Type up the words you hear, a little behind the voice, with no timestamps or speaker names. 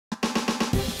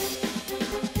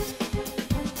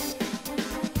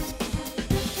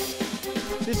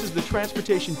This is the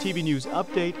Transportation TV News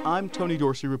Update. I'm Tony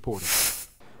Dorsey reporting.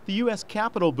 The U.S.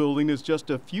 Capitol building is just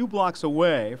a few blocks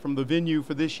away from the venue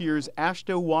for this year's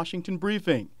AASHTO Washington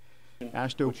Briefing.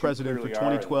 AASHTO President for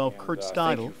 2012 Kirk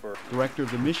Steudle, Director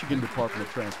of the Michigan Department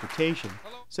of Transportation,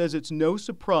 says it's no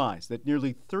surprise that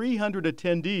nearly 300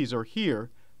 attendees are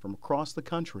here from across the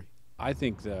country. I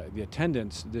think the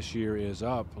attendance this year is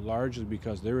up largely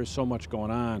because there is so much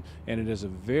going on, and it is a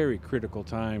very critical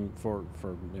time for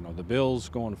the bills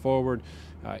going forward,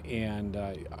 and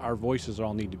our voices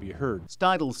all need to be heard.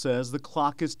 Steudle says the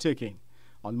clock is ticking.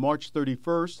 On March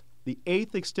 31st, the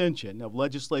 8th extension of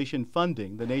legislation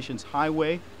funding the nation's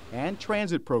highway and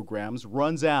transit programs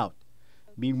runs out.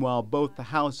 Meanwhile, both the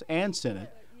House and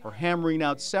Senate are hammering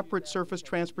out separate surface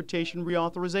transportation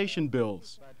reauthorization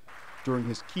bills. During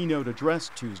his keynote address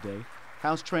Tuesday,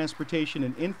 House Transportation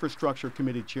and Infrastructure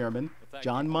Committee Chairman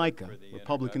John Mica,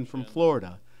 Republican from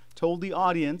Florida, told the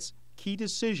audience key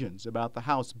decisions about the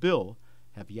House bill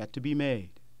have yet to be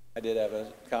made. I did have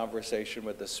a conversation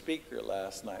with the Speaker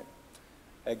last night.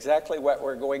 Exactly what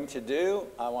we're going to do,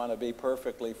 I want to be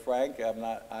perfectly frank,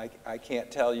 I can't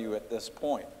tell you at this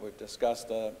point. We've discussed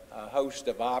a host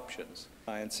of options.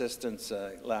 My insistence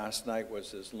last night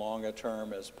was as long a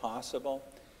term as possible.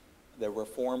 The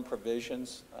reform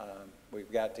provisions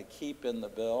we've got to keep in the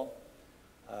bill,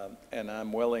 and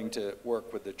I'm willing to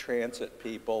work with the transit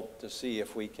people to see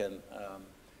if we can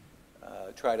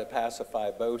try to pacify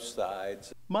both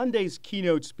sides. Monday's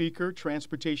keynote speaker,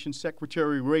 Transportation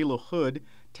Secretary LaHood,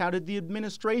 touted the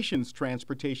administration's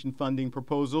transportation funding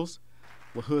proposals.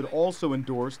 LaHood also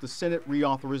endorsed the Senate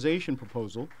reauthorization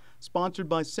proposal, sponsored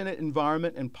by Senate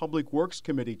Environment and Public Works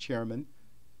Committee Chairman,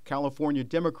 California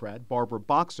Democrat Barbara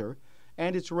Boxer,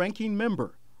 and its ranking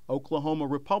member, Oklahoma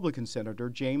Republican Senator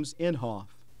James Inhofe.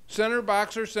 Senator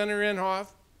Boxer, Senator Inhofe,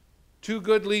 two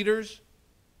good leaders,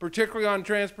 particularly on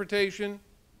transportation,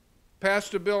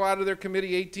 passed a bill out of their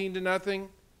committee 18-0.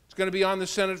 It's going to be on the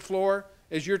Senate floor.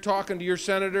 As you're talking to your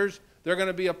senators, they're going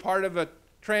to be a part of a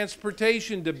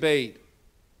transportation debate.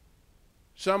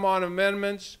 Some on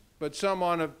amendments, but some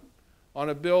on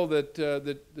a bill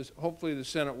that hopefully the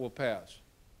Senate will pass.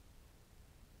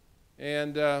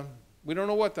 And we don't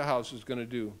know what the House is going to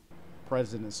do.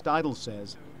 President Steudle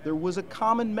says there was a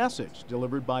common message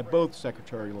delivered by both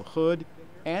Secretary LaHood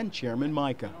and Chairman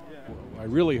Mica. I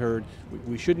really heard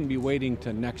we shouldn't be waiting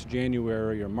to next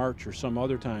January or March or some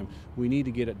other time. We need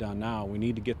to get it done now. We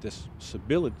need to get this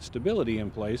stability in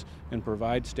place and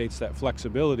provide states that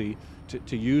flexibility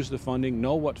to use the funding,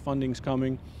 know what funding's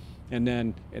coming, and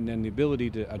then the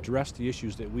ability to address the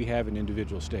issues that we have in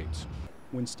individual states.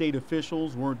 When state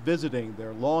officials weren't visiting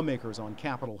their lawmakers on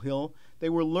Capitol Hill, they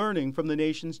were learning from the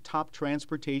nation's top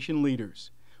transportation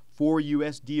leaders. 4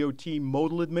 U.S. DOT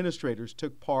modal administrators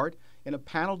took part in a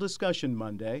panel discussion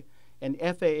Monday, and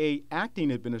FAA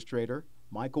Acting Administrator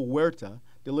Michael Huerta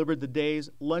delivered the day's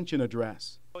luncheon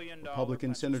address.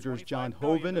 Republican Senators John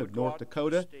Hoeven of North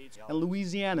Dakota and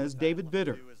Louisiana's David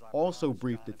Vitter also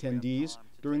briefed attendees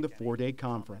during the 4-day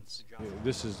conference.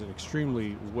 This is an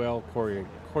extremely well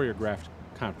choreographed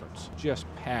conference, just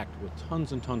packed with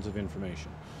tons and tons of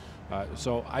information.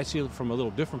 So I see it from a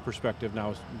little different perspective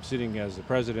now, sitting as the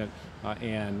president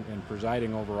and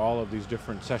presiding over all of these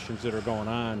different sessions that are going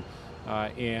on.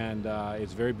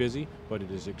 It's very busy, but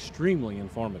it is extremely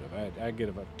informative. I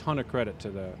give a ton of credit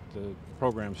to the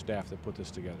program staff that put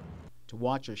this together. To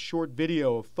watch a short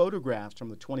video of photographs from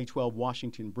the 2012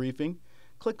 Washington Briefing,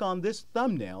 click on this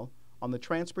thumbnail on the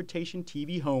Transportation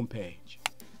TV homepage.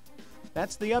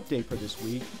 That's the update for this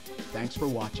week. Thanks for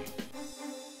watching.